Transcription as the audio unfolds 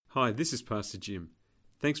Hi, this is Pastor Jim.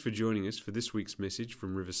 Thanks for joining us for this week's message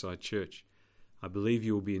from Riverside Church. I believe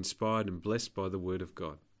you will be inspired and blessed by the Word of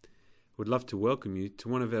God. We'd love to welcome you to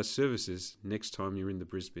one of our services next time you're in the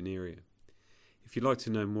Brisbane area. If you'd like to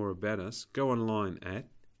know more about us, go online at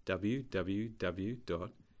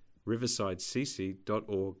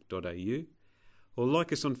www.riversidecc.org.au or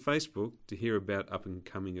like us on Facebook to hear about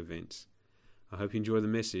up-and-coming events. I hope you enjoy the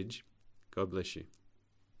message. God bless you.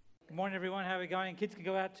 Good morning, everyone. How are we going? Kids can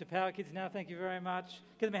go out to Power Kids now. Thank you very much.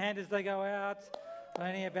 Give them a hand as they go out,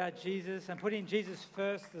 learning about Jesus and putting Jesus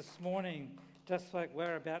first this morning, just like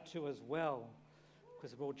we're about to as well,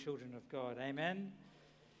 because we're all children of God. Amen.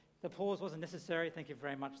 The pause wasn't necessary. Thank you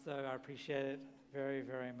very much, though. I appreciate it very,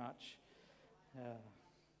 very much.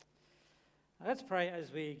 Let's pray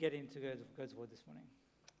as we get into God's word this morning.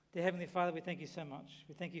 Dear Heavenly Father, we thank you so much.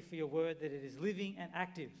 We thank you for your word, that it is living and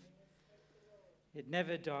active. It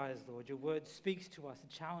never dies, Lord. Your word speaks to us, it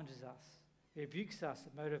challenges us, it rebukes us,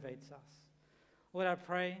 it motivates us. Lord, I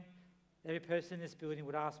pray every person in this building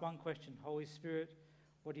would ask one question: Holy Spirit,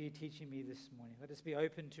 what are you teaching me this morning? Let us be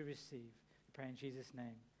open to receive. We pray in Jesus'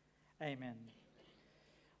 name. Amen.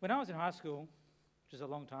 When I was in high school, which is a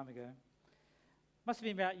long time ago, must have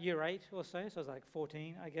been about year 8 or so I was like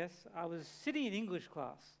 14, I guess, I was sitting in English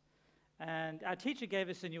class, and our teacher gave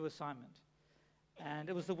us a new assignment. And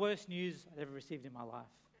it was the worst news I'd ever received in my life.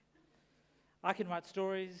 I can write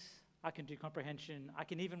stories, I can do comprehension, I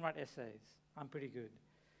can even write essays. I'm pretty good.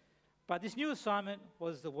 But this new assignment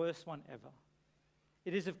was the worst one ever.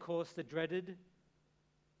 It is, of course, the dreaded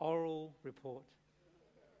oral report.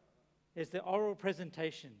 It's the oral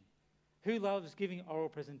presentation. Who loves giving oral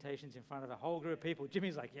presentations in front of a whole group of people?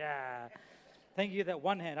 Jimmy's like, yeah. Thank you, that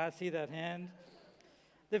one hand. I see that hand.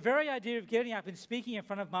 The very idea of getting up and speaking in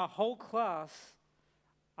front of my whole class,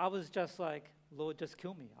 I was just like, Lord, just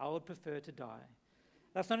kill me. I would prefer to die.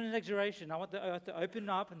 That's not an exaggeration. I want the earth to open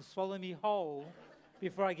up and swallow me whole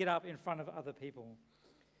before I get up in front of other people.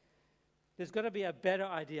 There's got to be a better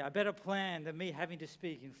idea, a better plan than me having to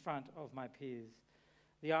speak in front of my peers.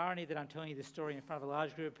 The irony that I'm telling you this story in front of a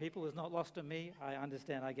large group of people is not lost on me. I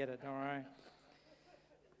understand. I get it. Don't worry.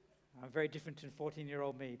 I'm very different to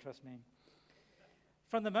 14-year-old me, trust me.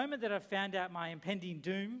 From the moment that I found out my impending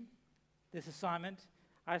doom, this assignment,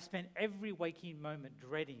 I spent every waking moment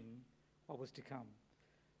dreading what was to come.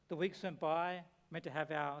 The weeks went by, meant to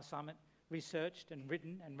have our assignment researched and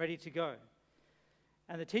written and ready to go.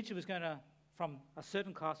 And the teacher was going to, from a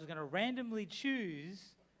certain class, was going to randomly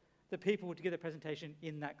choose the people to give the presentation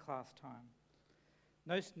in that class time.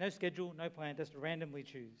 No schedule, no plan, just randomly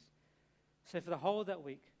choose. So for the whole of that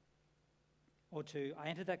week or two, I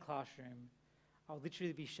entered that classroom. I would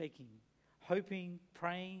literally be shaking, hoping,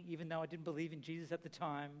 praying, even though I didn't believe in Jesus at the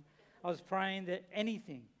time. I was praying that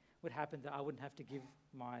anything would happen, that I wouldn't have to give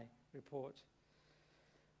my report.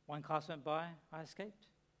 One class went by, I escaped,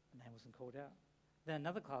 and name wasn't called out. Then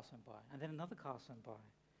another class went by, and then another class went by.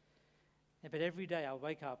 But every day I would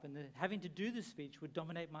wake up, and having to do the speech would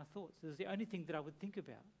dominate my thoughts. It was the only thing that I would think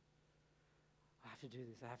about. I have to do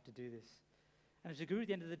this, I have to do this. And as we grew at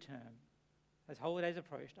the end of the term, as holidays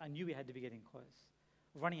approached, I knew we had to be getting close,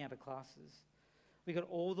 running out of classes. We got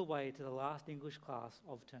all the way to the last English class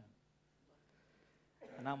of term.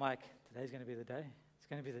 And I'm like, today's going to be the day. It's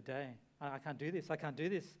going to be the day. I can't do this. I can't do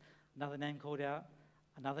this. Another name called out.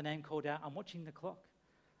 Another name called out. I'm watching the clock.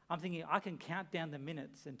 I'm thinking I can count down the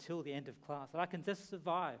minutes until the end of class. I can just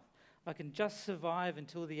survive. I can just survive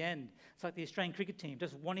until the end. It's like the Australian cricket team,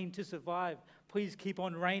 just wanting to survive. Please keep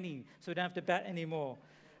on raining so we don't have to bat anymore.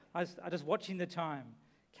 I was just watching the time,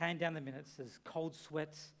 counting down the minutes, there's cold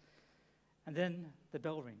sweats, and then the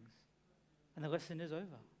bell rings, and the lesson is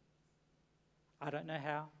over. I don't know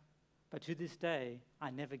how, but to this day, I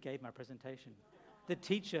never gave my presentation. The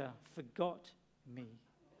teacher forgot me.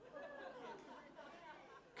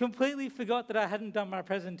 Completely forgot that I hadn't done my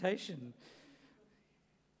presentation.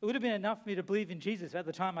 It would have been enough for me to believe in Jesus. At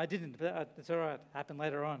the time, I didn't, but it's all right. It happened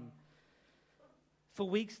later on. For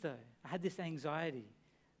weeks, though, I had this anxiety.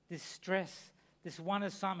 This stress, this one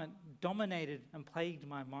assignment dominated and plagued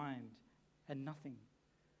my mind, and nothing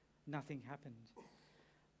happened.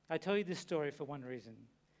 I tell you this story for one reason,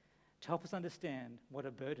 to help us understand what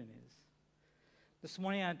a burden is. This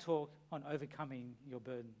morning I talk on overcoming your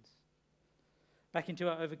burdens. Back into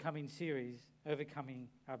our overcoming series, overcoming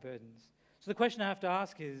our burdens. So the question I have to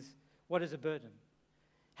ask is, what is a burden?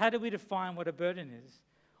 How do we define what a burden is?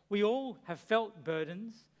 We all have felt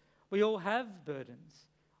burdens. We all have burdens.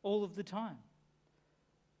 All of the time.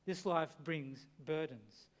 This life brings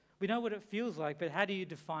burdens. We know what it feels like, but how do you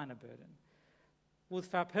define a burden? Well,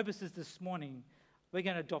 for our purposes this morning, we're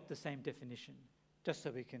going to adopt the same definition. just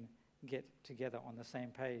so we can get together on the same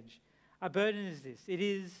page. A burden is this. It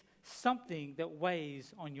is something that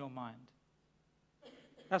weighs on your mind.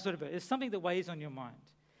 That's what a burden is. It's something that weighs on your mind.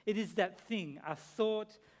 It is that thing, a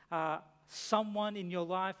thought, someone in your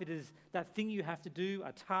life. It is that thing you have to do,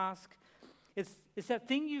 a task. It's that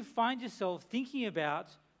thing you find yourself thinking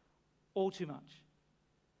about all too much.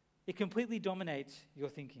 It completely dominates your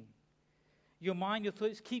thinking. Your mind, your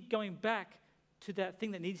thoughts keep going back to that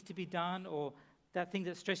thing that needs to be done, or that thing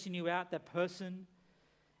that's stressing you out, that person.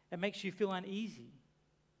 It makes you feel uneasy.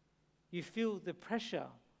 You feel the pressure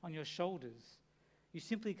on your shoulders. You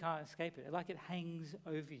simply can't escape it. Like it hangs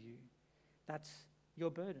over you. That's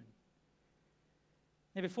your burden.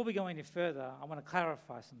 Now, before we go any further, I want to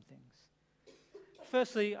clarify some things.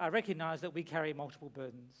 Firstly, I recognize that we carry multiple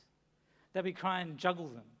burdens, that we try and juggle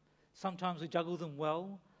them. Sometimes we juggle them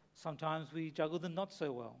well, sometimes we juggle them not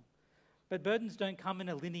so well. But burdens don't come in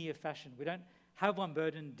a linear fashion. We don't have one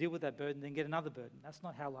burden, deal with that burden, then get another burden. That's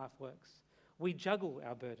not how life works. We juggle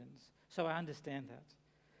our burdens, so I understand that.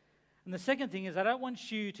 And the second thing is, I don't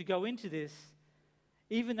want you to go into this,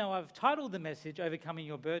 even though I've titled the message, Overcoming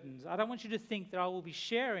Your Burdens, I don't want you to think that I will be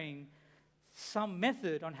sharing some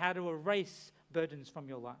method on how to erase burdens from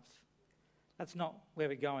your life. That's not where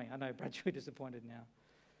we're going. I know Brad, you're disappointed now.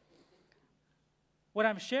 What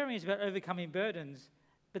I'm sharing is about overcoming burdens,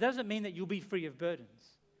 but that doesn't mean that you'll be free of burdens.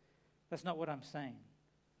 That's not what I'm saying.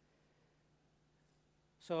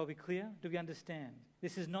 So are we clear? Do we understand?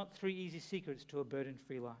 This is not 3 easy secrets to a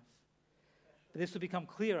burden-free life. But this will become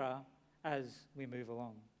clearer as we move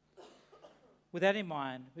along. With that in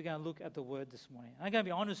mind, we're going to look at the word this morning. I'm going to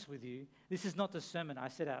be honest with you, this is not the sermon I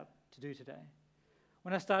set out to do today.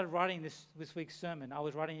 When I started writing this week's sermon, I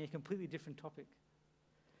was writing a completely different topic.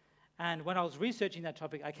 And when I was researching that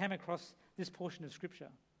topic, I came across this portion of Scripture,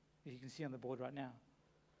 as you can see on the board right now.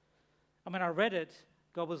 And when I read it,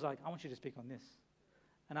 God was like, I want you to speak on this.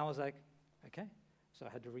 And I was like, okay. So I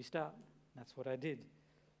had to restart. That's what I did.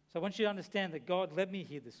 So I want you to understand that God led me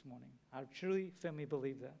here this morning. I truly, firmly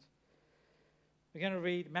believe that. We're going to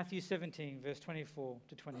read Matthew 17, verse 24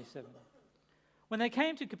 to 27. When they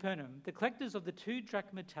came to Capernaum, the collectors of the 2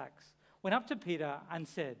 drachma tax went up to Peter and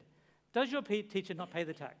said, "Does your teacher not pay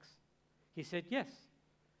the tax?" He said, "Yes."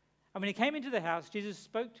 And when he came into the house, Jesus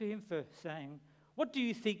spoke to him first, saying, "What do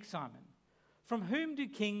you think, Simon? From whom do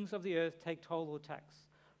kings of the earth take toll or tax?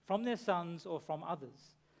 From their sons or from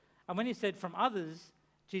others?" And when he said, "From others,"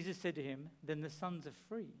 Jesus said to him, "Then the sons are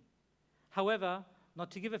free. However,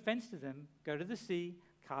 not to give offense to them, go to the sea,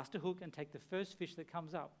 cast a hook, and take the first fish that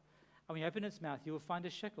comes up. And when you open its mouth, you will find a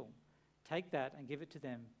shekel. Take that and give it to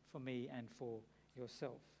them for me and for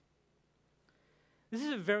yourself." This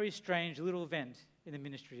is a very strange little event in the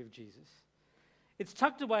ministry of Jesus. It's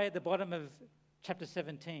tucked away at the bottom of chapter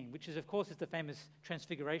 17, which is, of course, the famous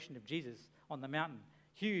transfiguration of Jesus on the mountain.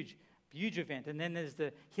 Huge event. And then there's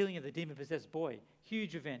the healing of the demon-possessed boy.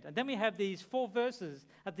 Huge event. And then we have these 4 verses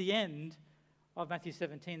at the end of Matthew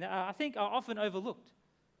 17 that I think are often overlooked.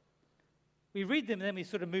 We read them and then we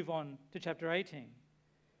sort of move on to chapter 18.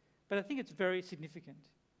 But I think it's very significant.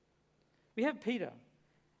 We have Peter.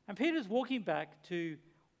 And Peter's walking back to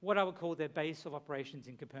what I would call their base of operations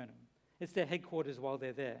in Capernaum. It's their headquarters while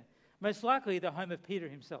they're there. Most likely the home of Peter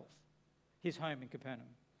himself, his home in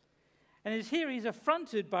Capernaum. And he's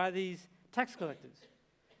affronted by these tax collectors.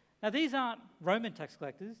 Now, these aren't Roman tax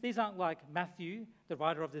collectors. These aren't like Matthew, the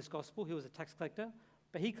writer of this gospel, who was a tax collector,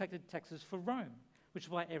 but he collected taxes for Rome, which is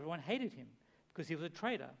why everyone hated him, because he was a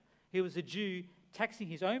traitor. He was a Jew taxing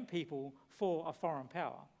his own people for a foreign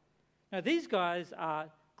power. Now, these guys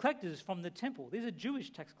are collectors from the temple. These are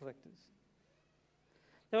Jewish tax collectors.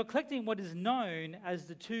 They were collecting what is known as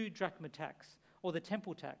the 2 drachma tax, or the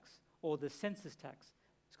temple tax, or the census tax.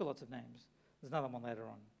 It's got lots of names. There's another one later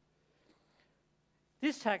on.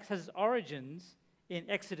 This tax has its origins in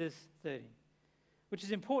Exodus 30, which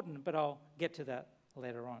is important, but I'll get to that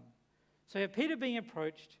later on. So you have Peter being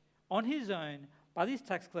approached on his own by these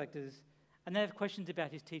tax collectors, and they have questions about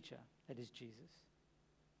his teacher, that is Jesus.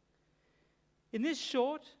 In this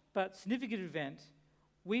short but significant event,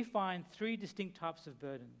 we find 3 distinct types of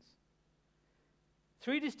burdens.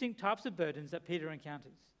 3 distinct types of burdens that Peter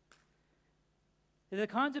encounters. They're the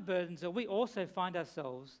kinds of burdens that we also find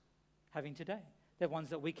ourselves having today. They're ones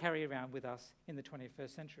that we carry around with us in the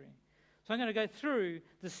 21st century. So I'm going to go through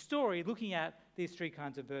the story looking at these 3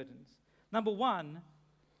 kinds of burdens. Number 1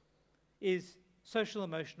 is social,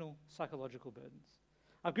 emotional, psychological burdens.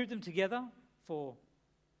 I've grouped them together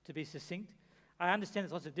to be succinct. I understand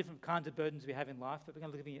there's lots of different kinds of burdens we have in life, but we're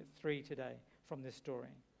going to look at 3 today from this story.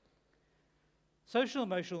 Social,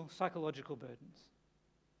 emotional, psychological burdens.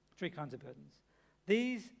 3 kinds of burdens.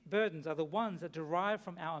 These burdens are the ones that derive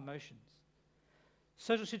from our emotions.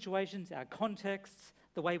 Social situations, our contexts,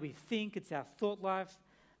 the way we think, it's our thought life.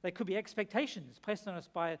 They could be expectations placed on us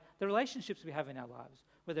by the relationships we have in our lives,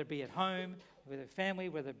 whether it be at home, whether it be family,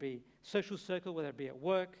 whether it be social circle, whether it be at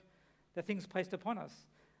work. They're things placed upon us.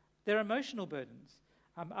 They're emotional burdens.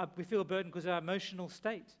 We feel a burden because of our emotional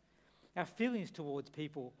state, our feelings towards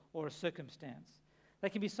people or a circumstance. They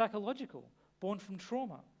can be psychological, born from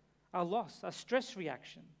trauma, a loss, a stress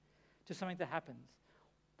reaction to something that happens.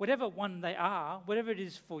 Whatever one they are, whatever it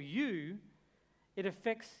is for you, it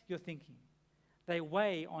affects your thinking. They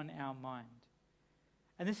weigh on our mind.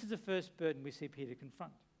 And this is the first burden we see Peter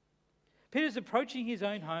confront. Peter's approaching his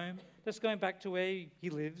own home, just going back to where he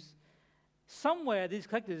lives. Somewhere these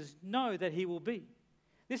collectors know that he will be.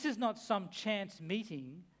 This is not some chance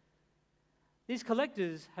meeting. These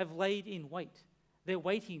collectors have laid in wait. They're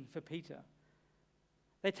waiting for Peter.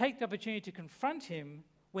 They take the opportunity to confront him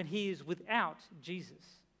when he is without Jesus.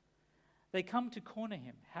 They come to corner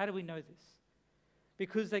him. How do we know this?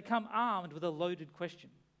 Because they come armed with a loaded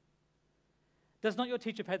question. Does not your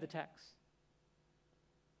teacher pay the tax?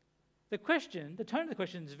 The question, the tone of the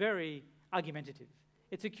question is very argumentative.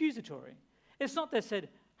 It's accusatory. It's not they said,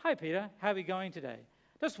 "Hi Peter, how are we going today?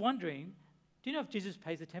 Just wondering, do you know if Jesus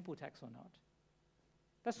pays the temple tax or not?"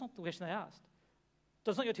 That's not the question they asked.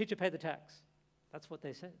 Does not your teacher pay the tax? That's what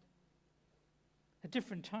they said. A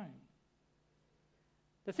different tone.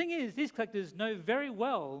 The thing is, these collectors know very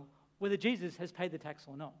well whether Jesus has paid the tax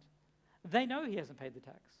or not. They know he hasn't paid the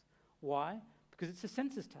tax. Why? Because it's a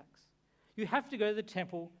census tax. You have to go to the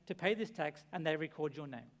temple to pay this tax, and they record your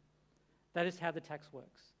name. That is how the tax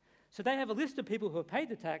works. So they have a list of people who have paid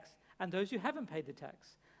the tax and those who haven't paid the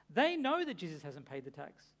tax. They know that Jesus hasn't paid the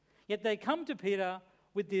tax. Yet they come to Peter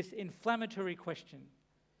with this inflammatory question.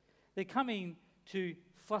 They're coming to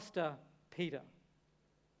fluster Peter.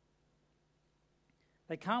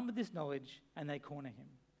 They come with this knowledge and they corner him.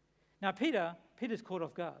 Now Peter's caught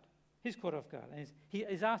off guard. He's caught off guard. And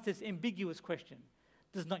he's asked this ambiguous question.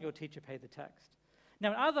 Does not your teacher pay the tax? Now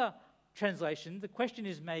in other translations, the question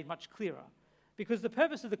is made much clearer because the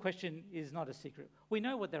purpose of the question is not a secret. We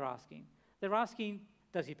know what they're asking. They're asking,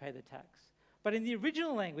 does he pay the tax? But in the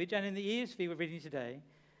original language and in the ESV we're reading today,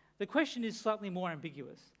 the question is slightly more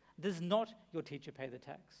ambiguous. Does not your teacher pay the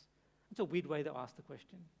tax? It's a weird way to ask the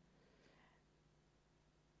question.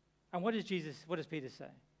 And what does Peter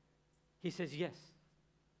say? He says yes.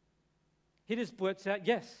 He just blurts out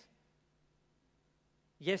yes.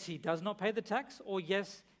 Yes, he does not pay the tax, or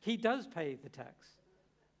yes, he does pay the tax.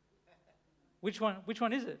 Which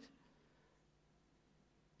one is it?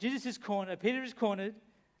 Jesus is cornered, Peter is cornered,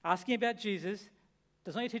 asking about Jesus.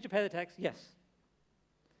 Does not your teacher pay the tax? Yes.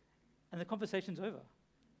 And the conversation's over.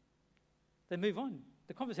 They move on.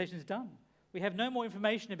 The conversation's done. We have no more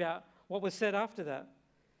information about what was said after that.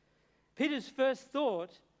 Peter's first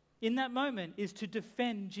thought in that moment is to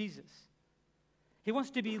defend Jesus. He wants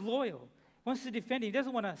to be loyal. He wants to defend him. He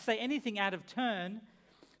doesn't want to say anything out of turn.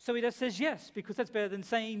 So he just says yes, because that's better than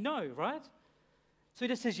saying no, right? So he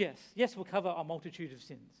just says yes. Yes will cover a multitude of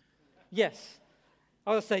sins. Yes.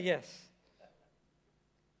 I'll just say yes.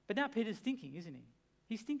 But now Peter's thinking, isn't he?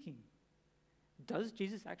 He's thinking, does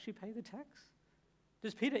Jesus actually pay the tax?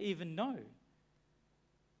 Does Peter even know?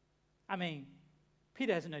 I mean,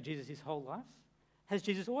 Peter hasn't known Jesus his whole life. Has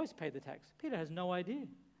Jesus always paid the tax? Peter has no idea.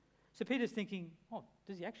 So Peter's thinking, oh,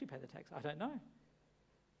 does he actually pay the tax? I don't know. And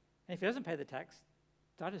if he doesn't pay the tax,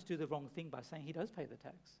 did I just do the wrong thing by saying he does pay the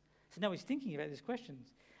tax? So now he's thinking about these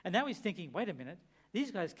questions. And now he's thinking, wait a minute, these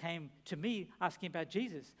guys came to me asking about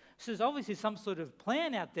Jesus. So there's obviously some sort of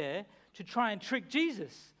plan out there to try and trick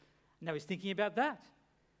Jesus. And now he's thinking about that.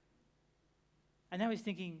 And now he's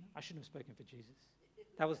thinking, I shouldn't have spoken for Jesus.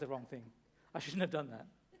 That was the wrong thing. I shouldn't have done that.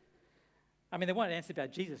 I mean, they wanted to answer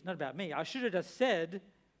about Jesus, not about me. I should have just said,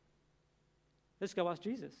 let's go ask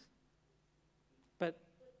Jesus. But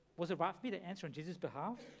was it right for me to answer on Jesus'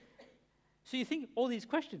 behalf? So you think all these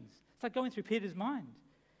questions. It's like going through Peter's mind.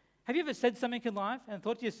 Have you ever said something in life and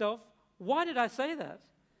thought to yourself, why did I say that?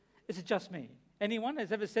 Is it just me? Anyone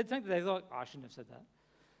has ever said something that they thought, I shouldn't have said that?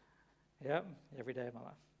 Yeah, every day of my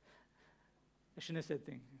life. I shouldn't have said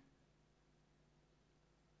things.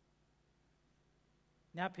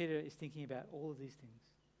 Now Peter is thinking about all of these things.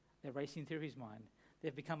 They're racing through his mind.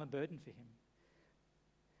 They've become a burden for him.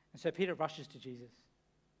 And so Peter rushes to Jesus.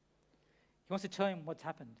 He wants to tell him what's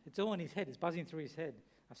happened. It's all in his head. It's buzzing through his head.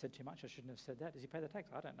 I've said too much. I shouldn't have said that. Does he pay the tax?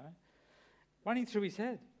 I don't know. Running through his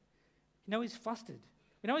head. You know he's flustered.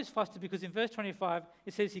 We know he's flustered because in verse 25,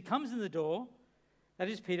 it says he comes in the door. That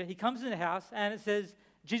is Peter. He comes in the house and it says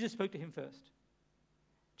Jesus spoke to him first.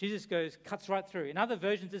 Jesus cuts right through. In other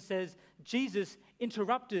versions, it says Jesus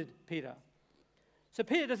interrupted Peter. So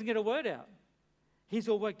Peter doesn't get a word out. He's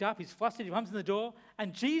all worked up, he's flustered, he runs in the door,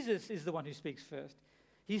 and Jesus is the one who speaks first.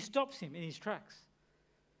 He stops him in his tracks.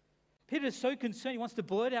 Peter is so concerned, he wants to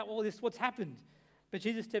blurt out all this, what's happened. But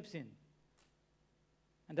Jesus steps in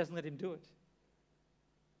and doesn't let him do it.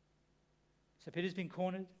 So Peter's been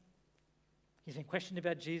cornered. He's been questioned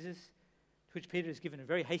about Jesus, to which Peter has given a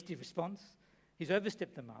very hasty response. He's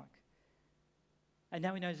overstepped the mark. And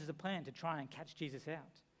now he knows there's a plan to try and catch Jesus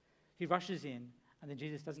out. He rushes in, and then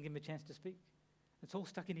Jesus doesn't give him a chance to speak. It's all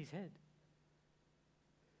stuck in his head.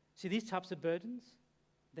 See, these types of burdens,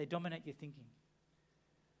 they dominate your thinking.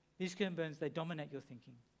 These kind of burdens, they dominate your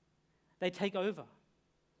thinking. They take over.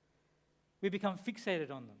 We become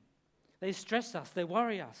fixated on them. They stress us, they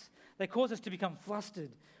worry us, they cause us to become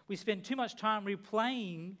flustered. We spend too much time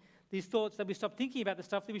replaying these thoughts that we stop thinking about the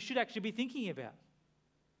stuff that we should actually be thinking about.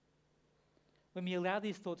 When we allow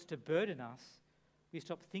these thoughts to burden us, we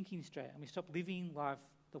stop thinking straight and we stop living life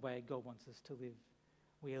the way God wants us to live.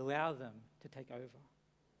 We allow them to take over.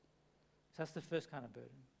 So that's the first kind of burden.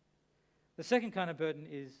 The second kind of burden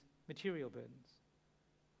is material burdens.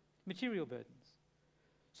 Material burdens.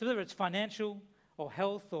 So whether it's financial or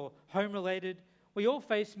health or home-related, we all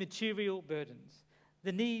face material burdens.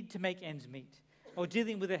 The need to make ends meet, or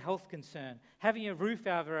dealing with a health concern, having a roof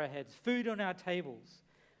over our heads, food on our tables.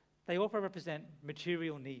 They all represent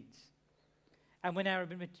material needs. And when our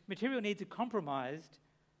material needs are compromised,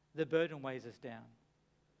 the burden weighs us down.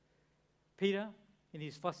 Peter, in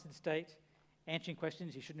his flustered state, answering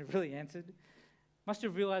questions he shouldn't have really answered, must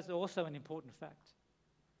have realized also an important fact.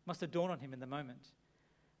 Must have dawned on him in the moment.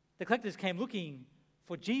 The collectors came looking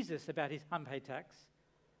for Jesus about his unpaid tax,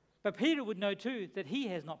 but Peter would know too that he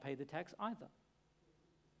has not paid the tax either.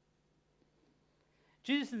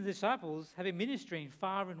 Jesus and the disciples have been ministering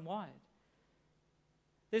far and wide.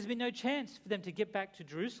 There's been no chance for them to get back to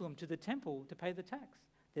Jerusalem, to the temple, to pay the tax.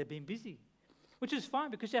 They've been busy, which is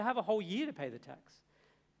fine because you have a whole year to pay the tax.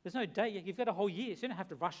 There's no date. You've got a whole year, so you don't have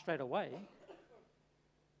to rush straight away.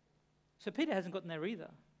 So Peter hasn't gotten there either.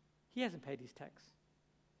 He hasn't paid his tax.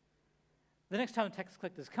 The next time tax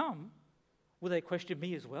collectors come, will they question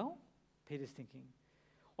me as well? Peter's thinking.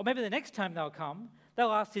 Or maybe the next time they'll come,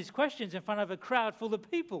 they'll ask these questions in front of a crowd full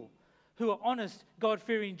of people who are honest,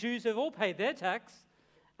 God-fearing Jews who have all paid their tax,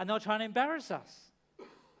 and they'll try and embarrass us.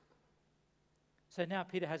 So now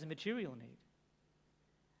Peter has a material need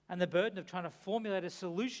and the burden of trying to formulate a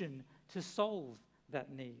solution to solve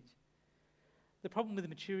that need. The problem with the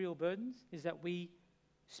material burdens is that we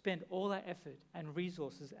spend all our effort and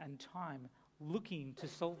resources and time looking to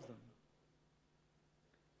solve them.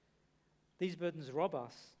 These burdens rob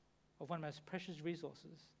us of one of the most precious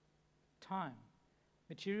resources, time.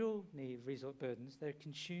 Material need burdens, they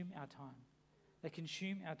consume our time. They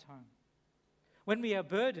consume our time. When we are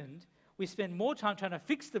burdened, we spend more time trying to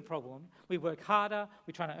fix the problem. We work harder,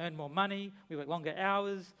 we're trying to earn more money, we work longer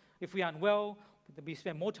hours. If we are unwell, we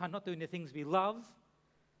spend more time not doing the things we love.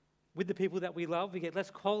 With the people that we love, we get less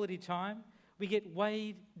quality time. We get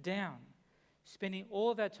weighed down, spending all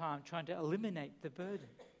of our time trying to eliminate the burden.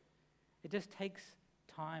 It just takes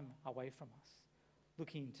time away from us,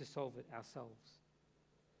 looking to solve it ourselves.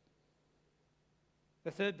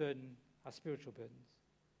 The third burden are spiritual burdens.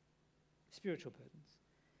 Spiritual burdens.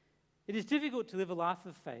 It is difficult to live a life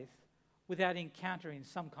of faith without encountering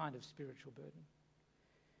some kind of spiritual burden.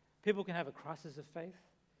 People can have a crisis of faith.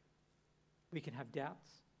 We can have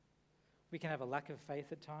doubts. We can have a lack of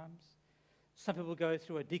faith at times. Some people go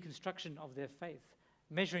through a deconstruction of their faith,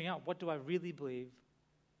 measuring up, what do I really believe?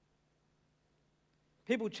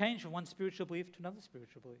 People change from one spiritual belief to another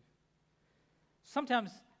spiritual belief.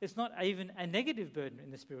 Sometimes it's not even a negative burden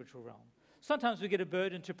in the spiritual realm. Sometimes we get a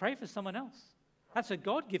burden to pray for someone else. That's a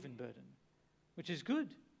God-given burden, which is good.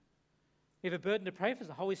 We have a burden to pray for.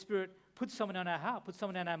 The Holy Spirit puts someone on our heart, puts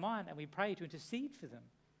someone on our mind, and we pray to intercede for them.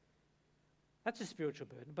 That's a spiritual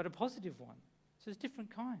burden, but a positive one. So there's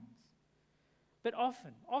different kinds. But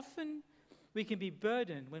often we can be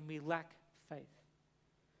burdened when we lack faith.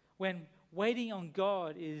 When waiting on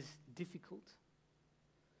God is difficult.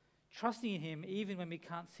 Trusting in Him even when we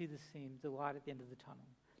can't see the light at the end of the tunnel.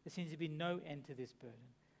 There seems to be no end to this burden.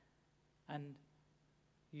 And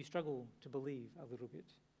you struggle to believe a little bit.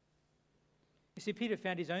 You see, Peter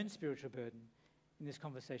found his own spiritual burden in this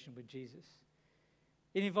conversation with Jesus.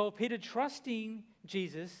 It involved Peter trusting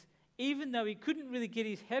Jesus even though he couldn't really get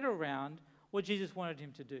his head around what Jesus wanted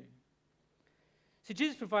him to do. So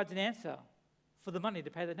Jesus provides an answer for the money to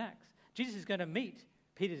pay the tax. Jesus is going to meet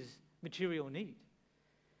Peter's material need.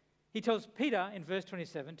 He tells Peter in verse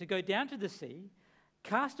 27 to go down to the sea,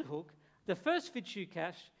 Cast a hook. The first fish you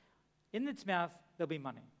catch, in its mouth there'll be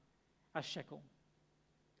money, a shekel.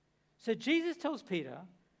 So Jesus tells Peter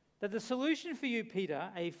that the solution for you, Peter,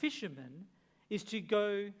 a fisherman, is to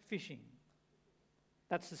go fishing.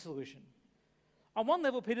 That's the solution. On one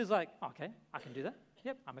level, Peter's like, okay, I can do that.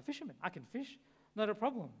 Yep, I'm a fisherman. I can fish. Not a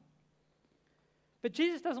problem. But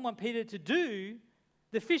Jesus doesn't want Peter to do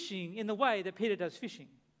the fishing in the way that Peter does fishing.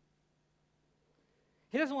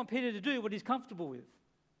 He doesn't want Peter to do what he's comfortable with.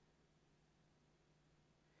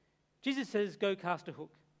 Jesus says, go cast a hook.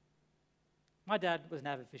 My dad was an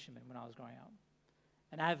avid fisherman when I was growing up.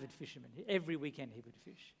 An avid fisherman. Every weekend he would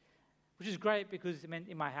fish. Which is great because it meant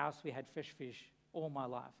in my house we had fresh fish all my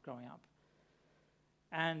life growing up.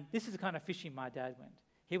 And this is the kind of fishing my dad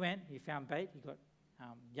went. He found bait, he got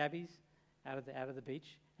yabbies out of the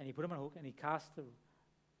beach, and he put them on a hook and he cast the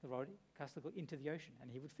hook into the ocean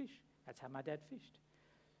and he would fish. That's how my dad fished.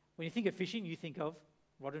 When you think of fishing, you think of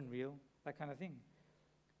rod and reel, that kind of thing.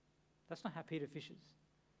 That's not how Peter fishes.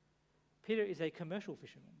 Peter is a commercial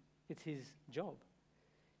fisherman. It's his job.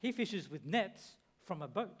 He fishes with nets from a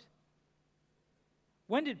boat.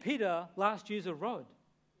 When did Peter last use a rod?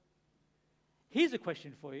 Here's a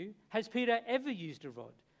question for you. Has Peter ever used a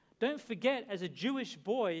rod? Don't forget, as a Jewish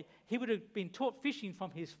boy, he would have been taught fishing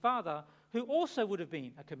from his father, who also would have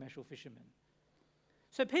been a commercial fisherman.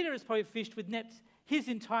 So Peter has probably fished with nets his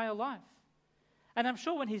entire life. And I'm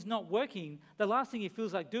sure when he's not working, the last thing he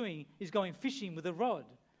feels like doing is going fishing with a rod.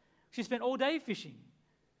 He spent all day fishing.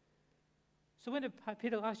 So when did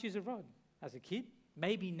Peter last use a rod? As a kid?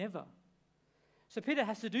 Maybe never. So Peter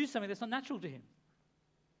has to do something that's not natural to him.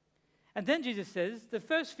 And then Jesus says, the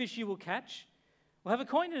first fish you will catch will have a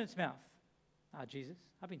coin in its mouth. Jesus,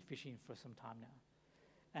 I've been fishing for some time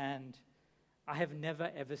now. And I have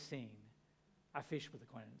never, ever seen a fish with a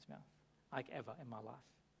coin in its mouth, like ever in my life.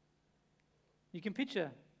 You can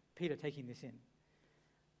picture Peter taking this in.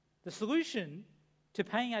 The solution to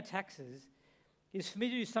paying our taxes is for me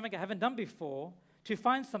to do something I haven't done before, to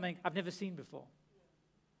find something I've never seen before.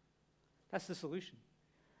 That's the solution.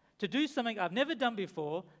 To do something I've never done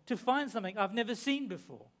before, to find something I've never seen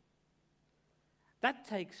before. That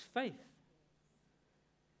takes faith.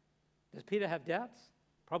 Does Peter have doubts?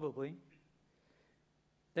 Probably.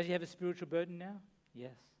 Does he have a spiritual burden now?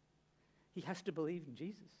 Yes. He has to believe in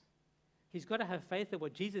Jesus. He's got to have faith that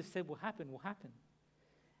what Jesus said will happen.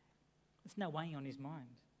 It's now weighing on his mind.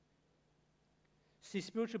 See,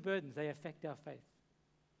 spiritual burdens, they affect our faith.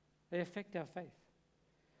 They affect our faith.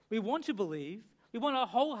 We want to believe, we want to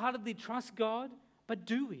wholeheartedly trust God, but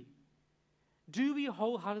do we? Do we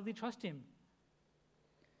wholeheartedly trust him?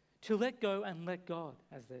 To let go and let God,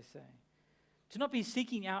 as they say. To not be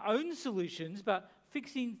seeking our own solutions, but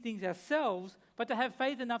fixing things ourselves, but to have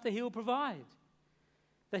faith enough that he will provide,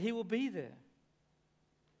 that he will be there.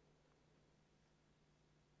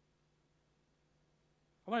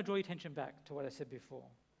 I want to draw your attention back to what I said before.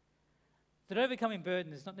 That overcoming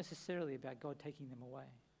burden is not necessarily about God taking them away.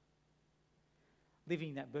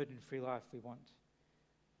 Living that burden-free life we want.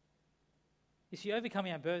 You see,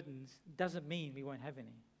 overcoming our burdens doesn't mean we won't have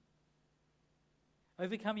any.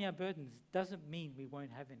 Overcoming our burdens doesn't mean we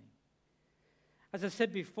won't have any. As I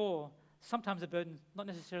said before, sometimes a burden is not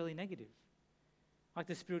necessarily negative. Like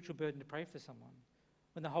the spiritual burden to pray for someone.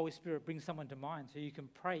 When the Holy Spirit brings someone to mind so you can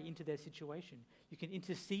pray into their situation. You can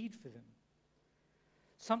intercede for them.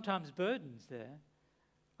 Sometimes burdens there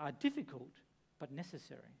are difficult but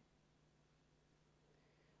necessary.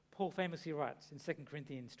 Paul famously writes in 2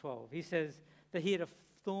 Corinthians 12, he says that he had a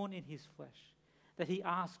thorn in his flesh that he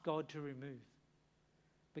asked God to remove,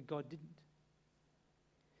 but God didn't.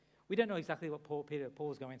 We don't know exactly what Paul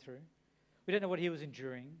was going through. We don't know what he was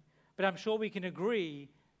enduring, but I'm sure we can agree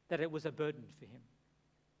that it was a burden for him.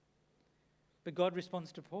 But God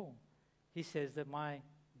responds to Paul. He says that my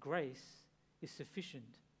grace is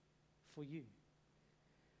sufficient for you.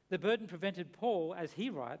 The burden prevented Paul, as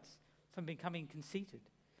he writes, from becoming conceited.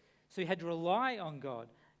 So he had to rely on God.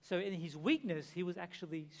 So in his weakness, he was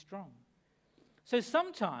actually strong. So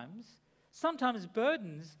sometimes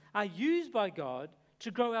burdens are used by God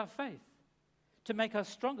to grow our faith, to make us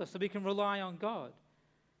stronger so we can rely on God.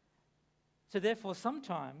 So therefore,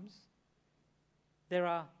 sometimes there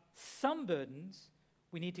are some burdens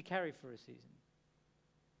we need to carry for a season.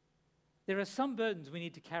 There are some burdens we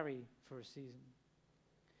need to carry for a season.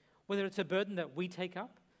 Whether it's a burden that we take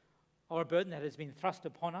up, or a burden that has been thrust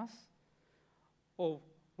upon us, or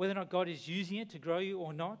whether or not God is using it to grow you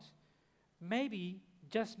or not, maybe,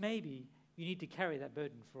 just maybe, you need to carry that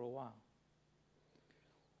burden for a while.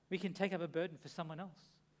 We can take up a burden for someone else.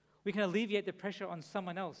 We can alleviate the pressure on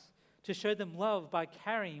someone else to show them love by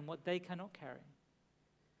carrying what they cannot carry.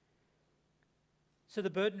 So the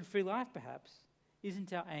burden-free life, perhaps,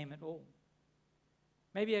 isn't our aim at all.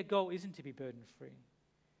 Maybe our goal isn't to be burden-free.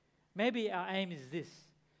 Maybe our aim is this: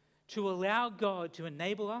 to allow God to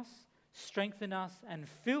enable us, strengthen us, and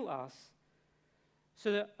fill us,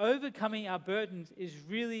 so that overcoming our burdens is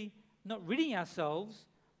really not ridding ourselves,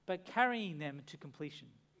 but carrying them to completion.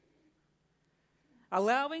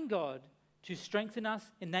 Allowing God to strengthen us,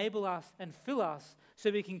 enable us, and fill us so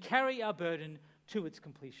we can carry our burden to its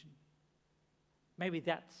completion. Maybe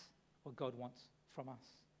that's what God wants from us.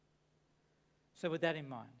 So with that in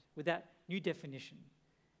mind, with that new definition,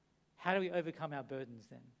 how do we overcome our burdens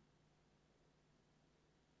then?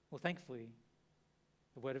 Well, thankfully,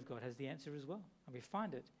 the Word of God has the answer as well, and we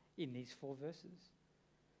find it in these 4 verses.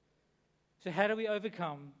 So how do we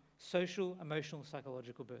overcome social, emotional,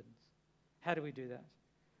 psychological burdens? How do we do that?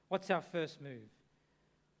 What's our first move?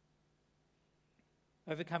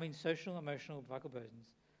 Overcoming social, emotional, psychological burdens,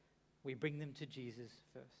 we bring them to Jesus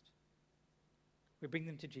first. We bring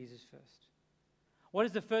them to Jesus first. What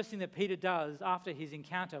is the first thing that Peter does after his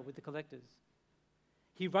encounter with the collectors?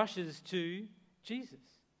 He rushes to Jesus.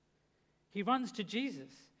 He runs to Jesus.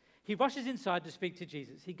 He rushes inside to speak to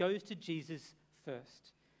Jesus. He goes to Jesus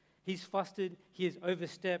first. He's flustered. He has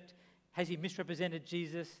overstepped. Has he misrepresented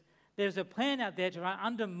Jesus? There's a plan out there to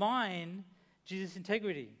undermine Jesus'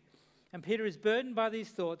 integrity. And Peter is burdened by these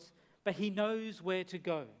thoughts, but he knows where to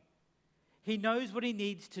go. He knows what he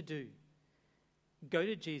needs to do. Go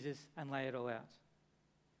to Jesus and lay it all out.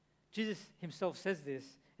 Jesus himself says this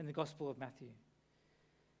in the Gospel of Matthew.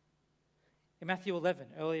 In Matthew 11,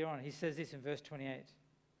 earlier on, he says this in verse 28.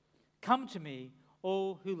 Come to me,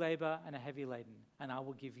 all who labor and are heavy laden, and I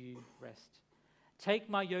will give you rest. Take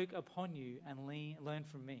my yoke upon you and learn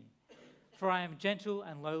from me. For I am gentle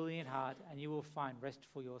and lowly in heart, and you will find rest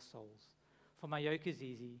for your souls. For my yoke is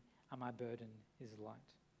easy and my burden is light.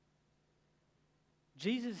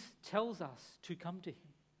 Jesus tells us to come to him.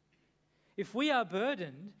 If we are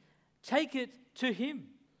burdened, take it to him,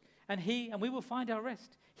 and we will find our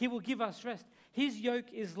rest. He will give us rest. His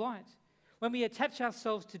yoke is light. When we attach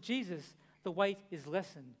ourselves to Jesus, the weight is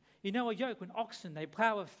lessened. You know, a yoke, when oxen, they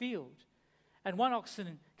plow a field, and one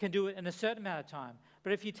oxen can do it in a certain amount of time.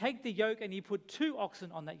 But if you take the yoke and you put 2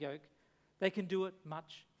 oxen on that yoke, they can do it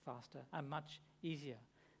much faster and much easier.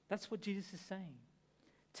 That's what Jesus is saying.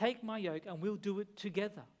 Take my yoke and we'll do it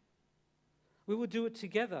together. We will do it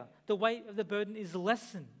together. The weight of the burden is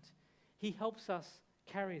lessened. He helps us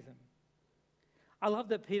carry them. I love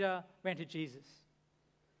that Peter ran to Jesus.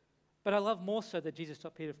 But I love more so that Jesus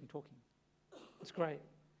stopped Peter from talking. It's great.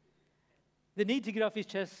 The need to get off his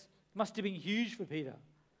chest must have been huge for Peter.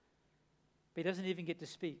 But he doesn't even get to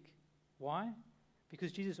speak. Why?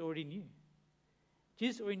 Because Jesus already knew.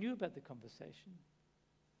 Jesus already knew about the conversation.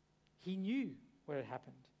 He knew what had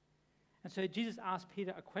happened. And so Jesus asked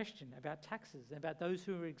Peter a question about taxes and about those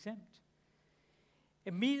who were exempt,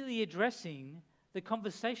 immediately addressing the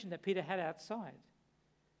conversation that Peter had outside.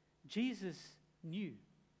 Jesus knew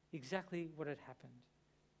exactly what had happened.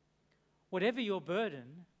 Whatever your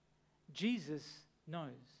burden, Jesus knows.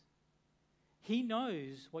 He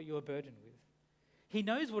knows what you're burdened with. He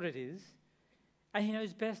knows what it is, and he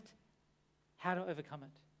knows best how to overcome it.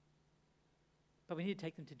 But we need to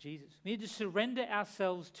take them to Jesus. We need to surrender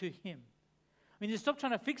ourselves to him. We need to stop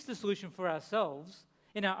trying to fix the solution for ourselves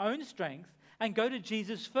in our own strength and go to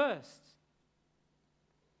Jesus first.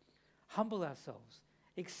 Humble ourselves.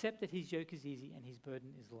 Accept that his yoke is easy and his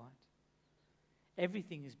burden is light.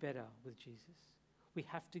 Everything is better with Jesus. We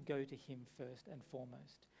have to go to him first and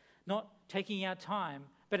foremost. Not taking our time,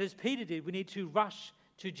 but as Peter did, we need to rush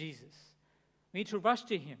to Jesus. We need to rush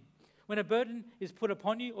to him. When a burden is put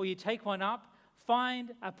upon you or you take one up,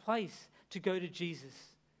 find a place to go to Jesus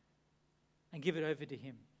and give it over to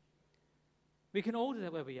him. We can all do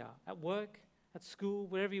that where we are, at work, at school,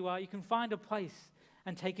 wherever you are. You can find a place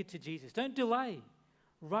and take it to Jesus. Don't delay.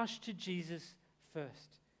 Rush to Jesus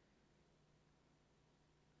first.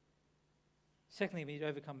 Secondly, we need to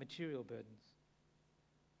overcome material burdens.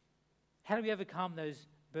 How do we overcome those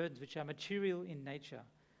burdens which are material in nature?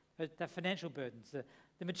 The financial burdens,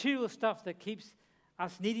 the material stuff that keeps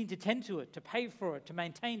us needing to tend to it, to pay for it, to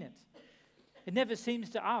maintain it. It never seems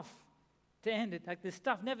to end. Like this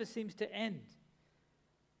stuff never seems to end.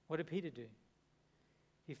 What did Peter do?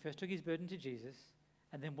 He first took his burden to Jesus,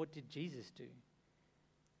 and then what did Jesus do?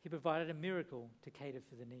 He provided a miracle to cater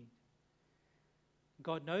for the need.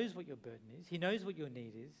 God knows what your burden is. He knows what your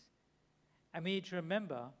need is. And we need to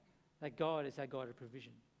remember that God is our God of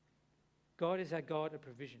provision. God is our God of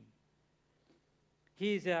provision.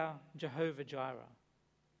 He is our Jehovah Jireh,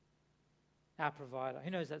 our provider. Who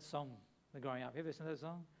knows that song when growing up? Have you ever sung that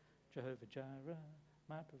song? Jehovah Jireh,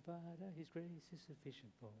 my provider, his grace is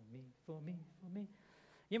sufficient for me, for me, for me.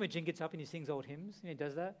 You know when Jim gets up and he sings old hymns? You know, he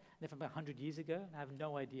does that? They're from about 100 years ago, and I have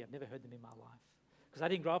no idea. I've never heard them in my life. Because I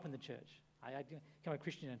didn't grow up in the church. I didn't become a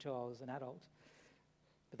Christian until I was an adult.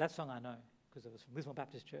 But that song I know, because it was from Lismore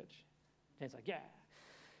Baptist Church. Jane's like, yeah.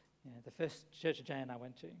 You know, the first church that Jane and I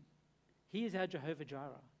went to. He is our Jehovah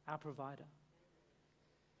Jireh, our provider.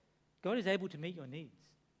 God is able to meet your needs.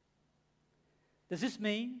 Does this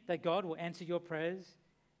mean that God will answer your prayers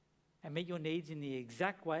and meet your needs in the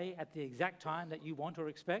exact way, at the exact time that you want or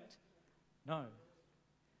expect? No.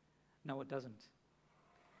 No, it doesn't.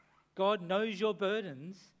 God knows your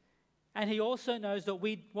burdens, and he also knows that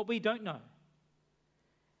what we don't know.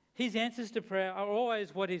 His answers to prayer are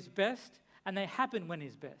always what is best, and they happen when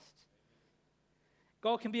is best.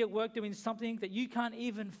 God can be at work doing something that you can't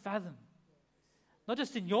even fathom. Not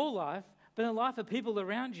just in your life, but in the life of people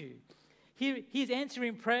around you. He's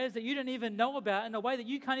answering prayers that you don't even know about in a way that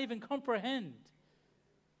you can't even comprehend.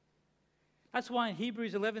 That's why in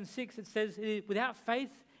Hebrews 11:6 it says, without faith,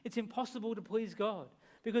 it's impossible to please God.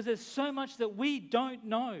 Because there's so much that we don't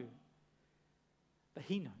know. But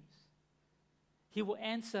he knows. He will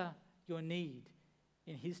answer your need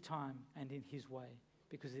in his time and in his way,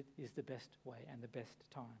 because it is the best way and the best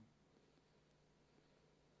time.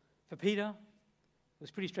 For Peter, it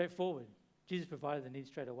was pretty straightforward. Jesus provided the need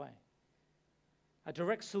straight away. A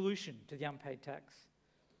direct solution to the unpaid tax.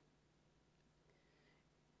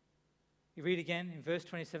 You read again in verse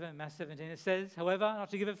 27, Matthew 17, it says, however,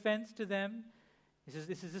 not to give offense to them,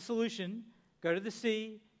 this is the solution. Go to the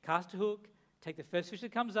sea, cast a hook, take the first fish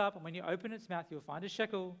that comes up, and when you open its mouth, you'll find a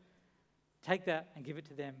shekel. Take that and give it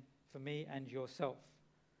to them for me and yourself.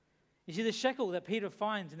 You see, the shekel that Peter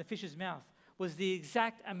finds in the fish's mouth was the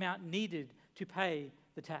exact amount needed to pay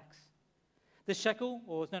the tax. The shekel,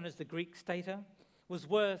 or was known as the Greek stater, was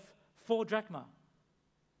worth 4 drachma.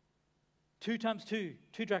 2 times 2,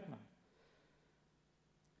 2 drachma.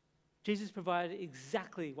 Jesus provided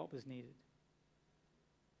exactly what was needed.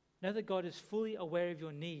 Know that God is fully aware of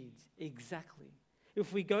your needs, exactly.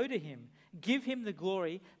 If we go to him, give him the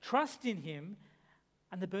glory, trust in him,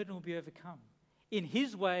 and the burden will be overcome. In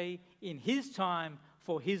his way, in his time,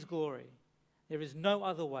 for his glory. There is no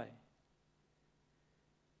other way.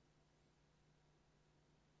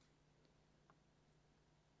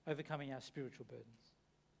 Overcoming our spiritual burdens.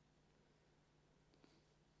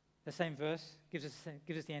 The same verse gives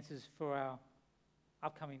us the answers for our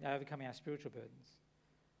overcoming our spiritual burdens.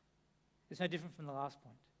 It's no different from the last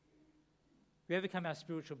point. We overcome our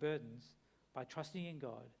spiritual burdens by trusting in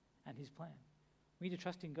God and his plan. We need to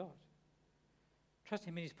trust in God. Trust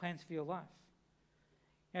him in his plans for your life.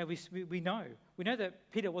 You know, we know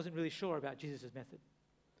that Peter wasn't really sure about Jesus' method.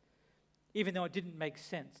 Even though it didn't make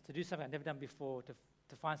sense to do something I've never done before,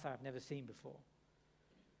 to find something I've never seen before.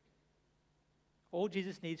 All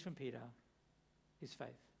Jesus needs from Peter is faith.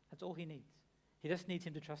 That's all he needs. He just needs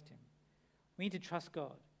him to trust him. We need to trust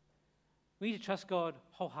God. We need to trust God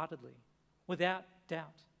wholeheartedly, without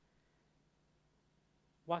doubt.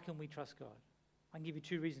 Why can we trust God? I can give you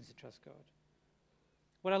 2 reasons to trust God.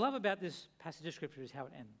 What I love about this passage of Scripture is how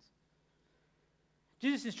it ends.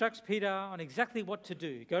 Jesus instructs Peter on exactly what to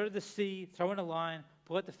do. Go to the sea, throw in a line,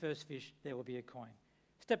 pull out the first fish, there will be a coin.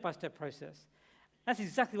 Step-by-step process. That's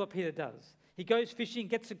exactly what Peter does. He goes fishing,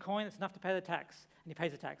 gets a coin that's enough to pay the tax, and he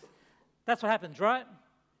pays the tax. That's what happens, right?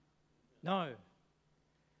 No.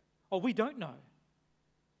 Or we don't know.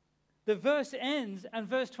 The verse ends in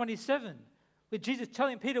verse 27 with Jesus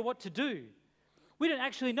telling Peter what to do. We don't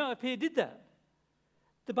actually know if Peter did that.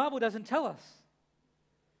 The Bible doesn't tell us.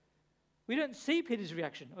 We don't see Peter's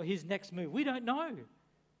reaction or his next move. We don't know.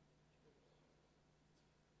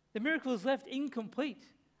 The miracle is left incomplete.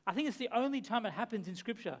 I think it's the only time it happens in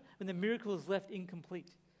Scripture when the miracle is left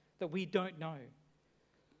incomplete, that we don't know.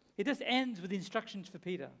 It just ends with instructions for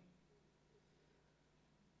Peter.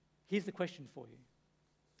 Here's the question for you.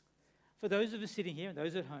 For those of us sitting here and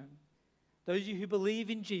those at home, those of you who believe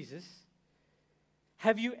in Jesus,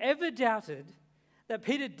 have you ever doubted that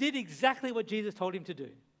Peter did exactly what Jesus told him to do?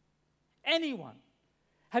 Anyone?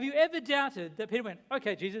 Have you ever doubted that Peter went,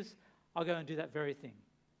 okay, Jesus, I'll go and do that very thing?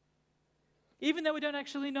 Even though we don't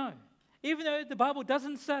actually know. Even though the Bible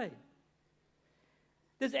doesn't say.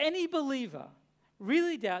 Does any believer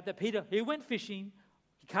really doubt that Peter, he went fishing,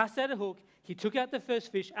 he cast out a hook, he took out the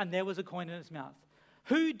first fish, and there was a coin in its mouth?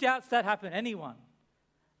 Who doubts that happened? Anyone?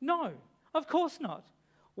 No, of course not.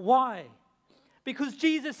 Why? Because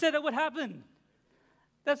Jesus said it would happen.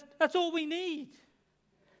 That's all we need.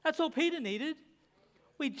 That's all Peter needed.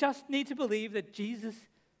 We just need to believe that Jesus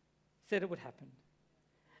said it would happen.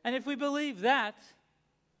 And if we believe that,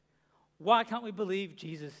 Why can't we believe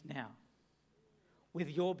Jesus now with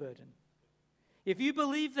your burden? If you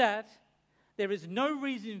believe that, there is no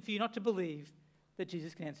reason for you not to believe that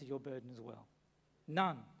Jesus can answer your burden as well.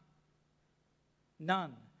 None.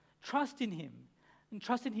 None. Trust in him and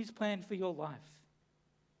trust in his plan for your life.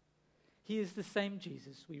 He is the same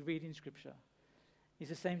Jesus we read in Scripture. He's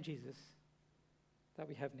the same Jesus that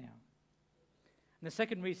we have now. And the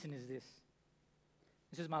second reason is this.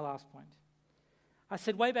 This is my last point. I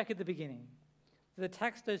said way back at the beginning that the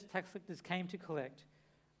tax those tax collectors came to collect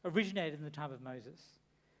originated in the time of Moses.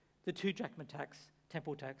 The 2 drachma tax,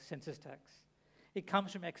 temple tax, census tax. It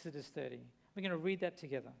comes from Exodus 30. We're going to read that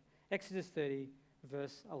together. Exodus 30,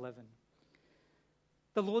 verse 11.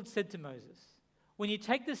 The Lord said to Moses, "When you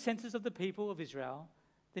take the census of the people of Israel,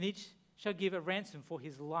 then each shall give a ransom for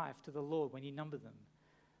his life to the Lord when you number them,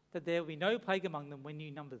 that there will be no plague among them when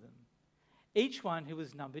you number them. Each one who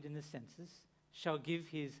was numbered in the census shall give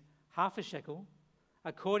his half a shekel,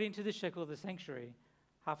 according to the shekel of the sanctuary,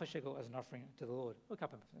 half a shekel as an offering to the Lord." Look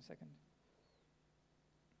up in a second.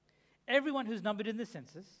 Everyone who's numbered in the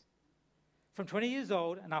census, from 20 years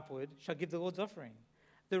old and upward, shall give the Lord's offering.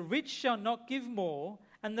 The rich shall not give more,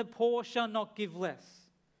 and the poor shall not give less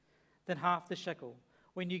than half the shekel,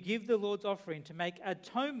 when you give the Lord's offering to make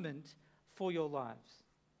atonement for your lives.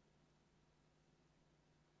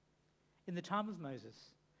 In the time of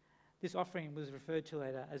Moses, this offering was referred to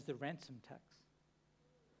later as the ransom tax.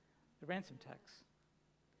 The ransom tax.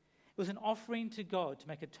 It was an offering to God to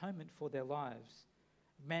make atonement for their lives,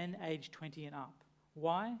 men aged 20 and up.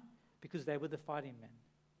 Why? Because they were the fighting men.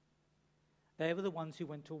 They were the ones who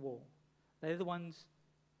went to war. They were the ones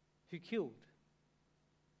who killed.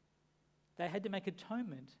 They had to make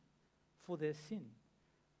atonement for their sin.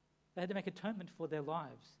 They had to make atonement for their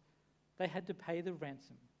lives. They had to pay the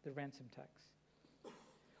ransom tax.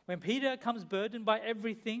 When Peter comes burdened by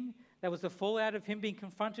everything that was the fallout of him being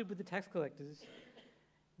confronted with the tax collectors,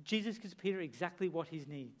 Jesus gives Peter exactly what he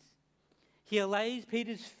needs. He allays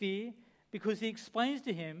Peter's fear because he explains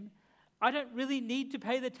to him, I don't really need to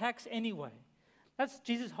pay the tax anyway. That's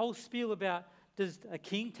Jesus' whole spiel about, does a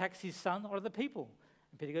king tax his son or other people?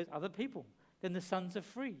 And Peter goes, other people. Then the sons are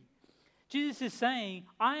free. Jesus is saying,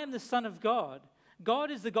 I am the Son of God.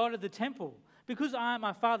 God is the God of the temple. Because I am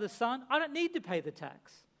my Father's son, I don't need to pay the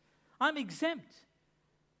tax. I'm exempt.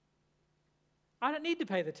 I don't need to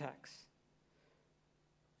pay the tax.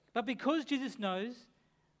 But because Jesus knows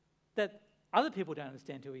that other people don't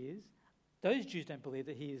understand who he is, those Jews don't believe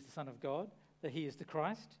that he is the Son of God, that he is the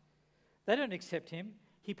Christ. They don't accept him.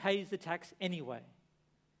 He pays the tax anyway,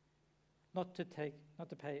 not to pay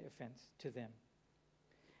offense to them.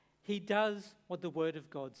 He does what the Word of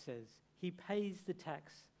God says. He pays the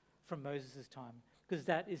tax from Moses' time because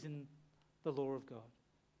that is in the law of God,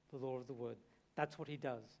 the law of the Word. That's what he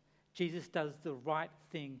does. Jesus does the right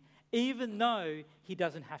thing, even though he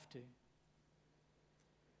doesn't have to,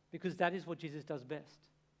 because that is what Jesus does best.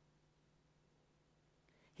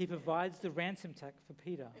 He provides the ransom tax for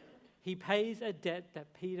Peter. He pays a debt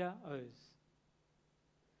that Peter owes,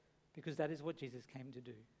 because that is what Jesus came to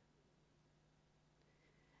do.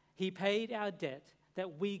 He paid our debt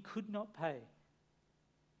that we could not pay.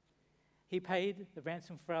 He paid the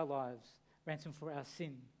ransom for our lives, ransom for our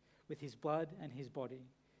sin, with his blood and his body,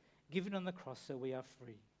 given on the cross so we are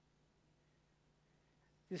free.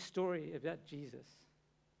 This story about Jesus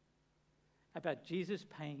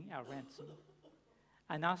paying our ransom,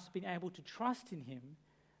 and us being able to trust in him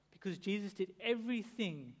because Jesus did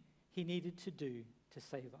everything he needed to do to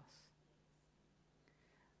save us.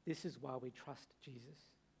 This is why we trust Jesus.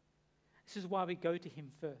 This is why we go to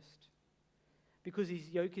him first, because his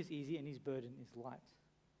yoke is easy and his burden is light.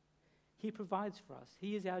 He provides for us.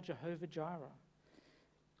 He is our Jehovah Jireh.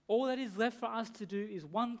 All that is left for us to do is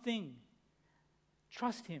one thing: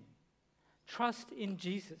 trust him. Trust in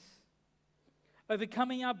Jesus.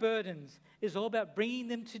 Overcoming our burdens is all about bringing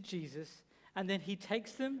them to Jesus, and then he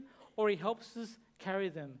takes them or he helps us carry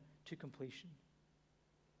them to completion.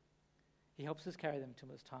 He helps us carry them till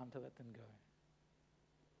it's time to let them go.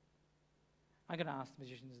 I'm going to ask the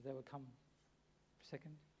musicians if they will come for a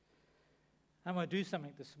second. I'm going to do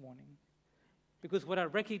something this morning, because what I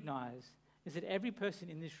recognize is that every person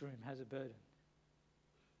in this room has a burden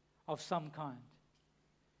of some kind.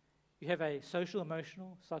 You have a social,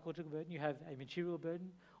 emotional, psychological burden, you have a material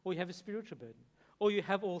burden, or you have a spiritual burden, or you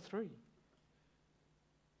have all three.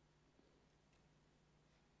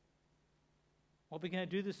 What we're going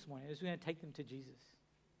to do this morning is we're going to take them to Jesus.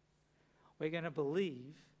 We're going to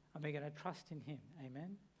believe and we're going to trust in him.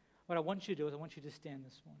 Amen? What I want you to do is I want you to stand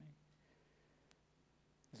this morning.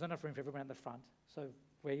 There's not enough room for everyone at the front, so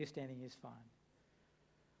where you're standing is fine.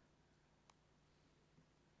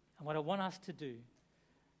 And what I want us to do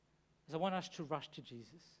is I want us to rush to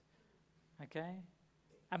Jesus. Okay?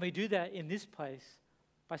 And we do that in this place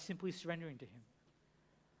by simply surrendering to him.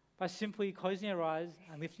 By simply closing our eyes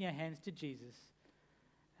and lifting our hands to Jesus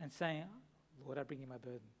and saying, Lord, I bring you my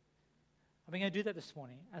burden. I'm going to do that this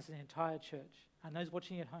morning as an entire church. And those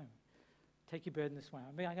watching at home, take your burden this way.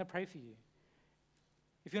 I'm going to pray for you.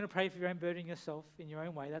 If you want to pray for your own burden yourself in your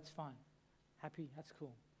own way, that's fine. Happy, that's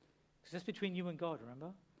cool. Because that's between you and God,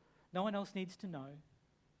 remember? No one else needs to know.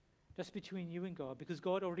 Just between you and God, because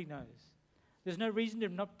God already knows. There's no reason to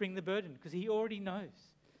not bring the burden, because he already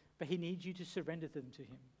knows. But he needs you to surrender them to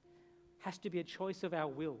him. Has to be a choice of our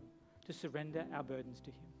will to surrender our burdens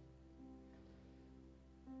to him.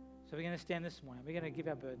 So we're going to stand this morning. We're going to give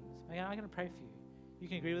our burdens. I'm going to pray for you. You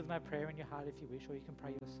can agree with my prayer in your heart if you wish, or you can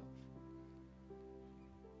pray yourself.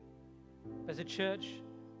 As a church,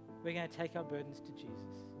 we're going to take our burdens to Jesus.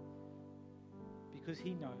 Because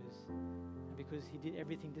he knows, and because he did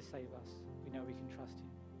everything to save us, we know we can trust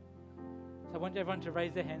him. So I want everyone to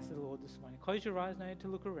raise their hands to the Lord this morning. Close your eyes, no need to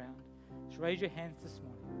look around. Just raise your hands this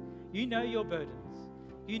morning. You know your burdens.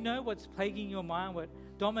 You know what's plaguing your mind, what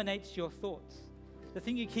dominates your thoughts. The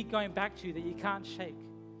thing you keep going back to that you can't shake.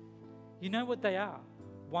 You know what they are.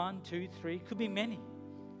 1, 2, 3, could be many.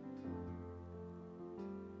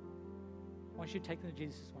 I want you to take them to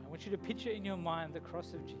Jesus this morning. I want you to picture in your mind the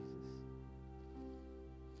cross of Jesus.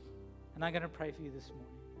 And I'm going to pray for you this morning.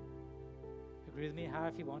 Agree with me how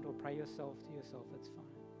if you want, or pray yourself to yourself, that's fine.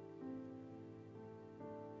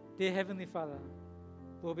 Dear Heavenly Father,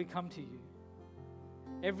 Lord, we come to you.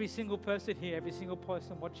 Every single person here, every single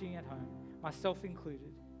person watching at home, myself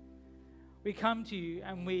included. We come to you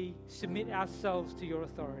and we submit ourselves to your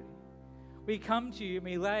authority. We come to you and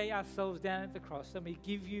we lay ourselves down at the cross and we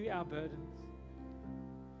give you our burdens.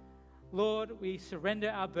 Lord, we surrender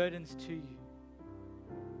our burdens to you.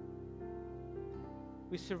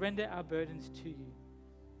 We surrender our burdens to you.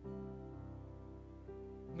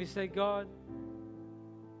 And we say, God,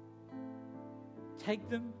 take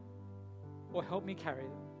them or help me carry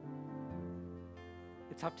them.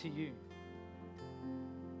 It's up to you.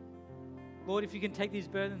 Lord, if you can take these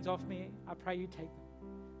burdens off me, I pray you take them.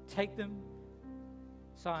 Take them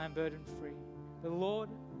so I am burden free. But Lord,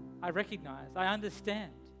 I recognize, I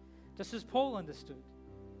understand, just as Paul understood.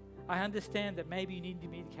 I understand that maybe you need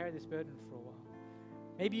me to carry this burden for a while.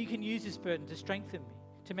 Maybe you can use this burden to strengthen me,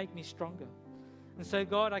 to make me stronger. And so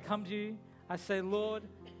God, I come to you, I say, Lord,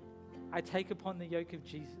 I take upon the yoke of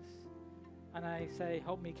Jesus. And I say,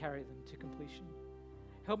 help me carry them to completion.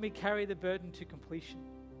 Help me carry the burden to completion.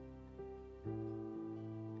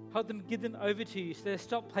 Help them, give them over to you so they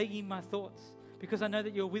stop plaguing my thoughts, because I know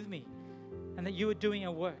that you're with me and that you are doing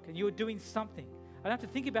a work and you are doing something. I don't have to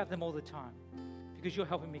think about them all the time because you're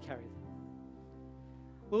helping me carry them.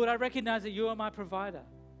 Lord, I recognize that you are my provider.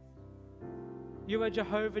 You are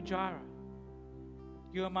Jehovah Jireh.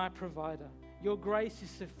 You are my provider. Your grace is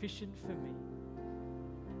sufficient for me.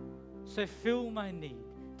 So fill my need.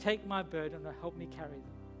 Take my burden and help me carry them.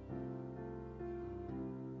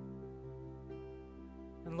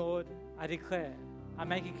 And Lord, I declare, I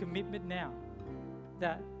make a commitment now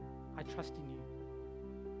that I trust in you.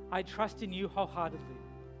 I trust in you wholeheartedly.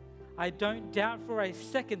 I don't doubt for a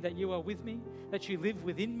second that you are with me, that you live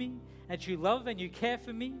within me, that you love and you care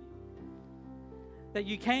for me, that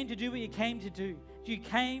you came to do what you came to do. You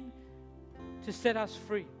came to set us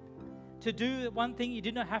free, to do one thing you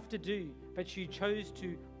did not have to do, but you chose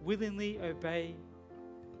to willingly obey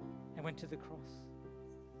and went to the cross.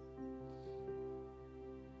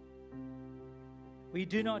 We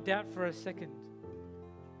do not doubt for a second.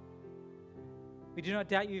 We do not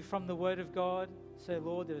doubt you from the word of God. So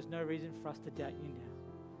Lord, there is no reason for us to doubt you now,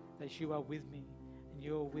 that you are with me and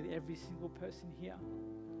you are with every single person here.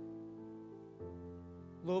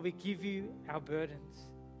 Lord, we give you our burdens.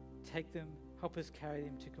 Take them, help us carry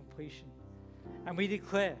them to completion. And we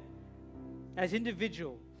declare, as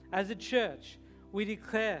individual, as a church, we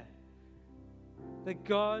declare that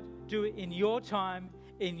God, do it in your time,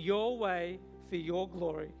 in your way, for your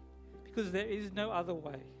glory, because there is no other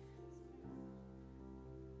way.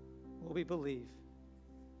 Lord, we believe.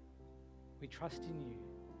 We trust in you.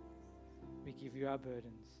 We give you our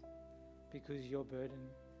burdens, because your burden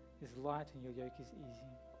is light and your yoke is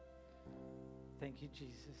easy. Thank you,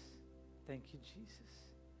 Jesus. Thank you, Jesus.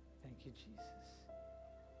 Thank you, Jesus.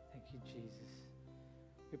 Thank you, Jesus.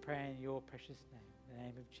 We pray in your precious name, in the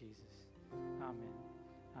name of Jesus. Amen.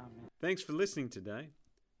 Amen. Thanks for listening today.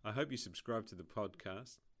 I hope you subscribe to the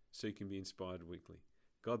podcast so you can be inspired weekly.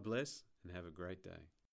 God bless and have a great day.